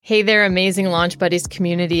Hey there, amazing Launch Buddies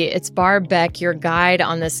community. It's Barb Beck, your guide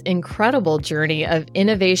on this incredible journey of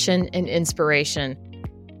innovation and inspiration.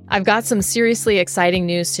 I've got some seriously exciting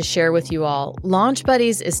news to share with you all. Launch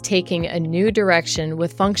Buddies is taking a new direction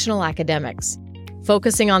with functional academics,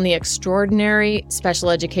 focusing on the extraordinary special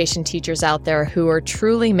education teachers out there who are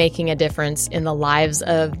truly making a difference in the lives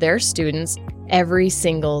of their students every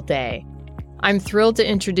single day. I'm thrilled to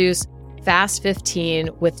introduce Fast 15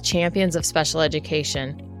 with Champions of Special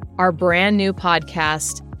Education. Our brand new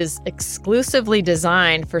podcast is exclusively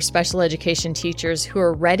designed for special education teachers who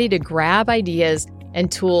are ready to grab ideas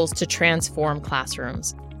and tools to transform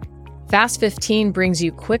classrooms. Fast 15 brings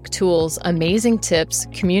you quick tools, amazing tips,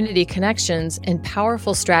 community connections, and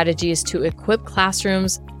powerful strategies to equip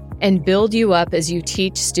classrooms and build you up as you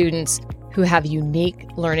teach students who have unique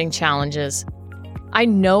learning challenges. I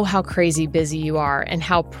know how crazy busy you are and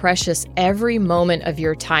how precious every moment of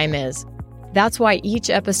your time is. That's why each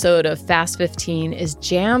episode of Fast 15 is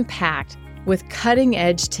jam-packed with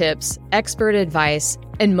cutting-edge tips, expert advice,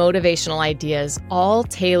 and motivational ideas, all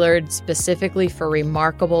tailored specifically for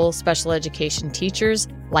remarkable special education teachers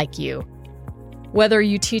like you. Whether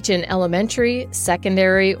you teach in elementary,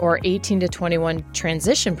 secondary, or 18 to 21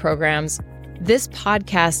 transition programs, this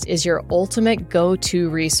podcast is your ultimate go-to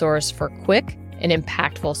resource for quick and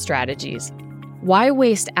impactful strategies. Why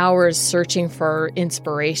waste hours searching for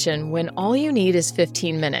inspiration when all you need is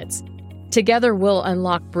 15 minutes? Together, we'll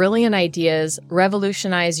unlock brilliant ideas,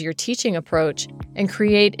 revolutionize your teaching approach, and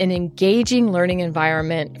create an engaging learning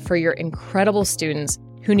environment for your incredible students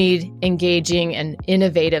who need engaging and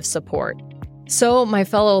innovative support. So, my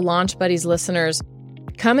fellow Launch Buddies listeners,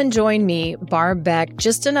 come and join me, Barb Beck,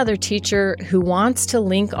 just another teacher who wants to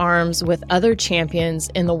link arms with other champions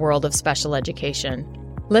in the world of special education.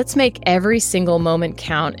 Let's make every single moment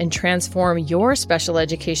count and transform your special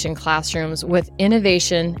education classrooms with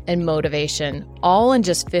innovation and motivation, all in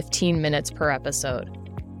just 15 minutes per episode.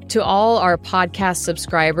 To all our podcast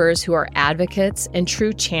subscribers who are advocates and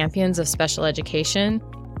true champions of special education,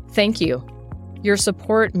 thank you. Your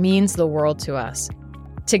support means the world to us.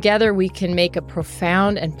 Together, we can make a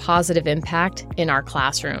profound and positive impact in our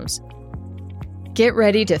classrooms. Get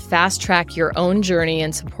ready to fast-track your own journey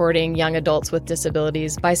in supporting young adults with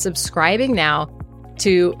disabilities by subscribing now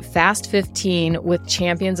to Fast 15 with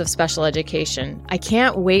Champions of Special Education. I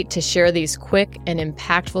can't wait to share these quick and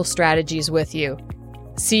impactful strategies with you.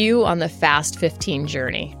 See you on the Fast 15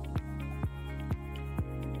 journey.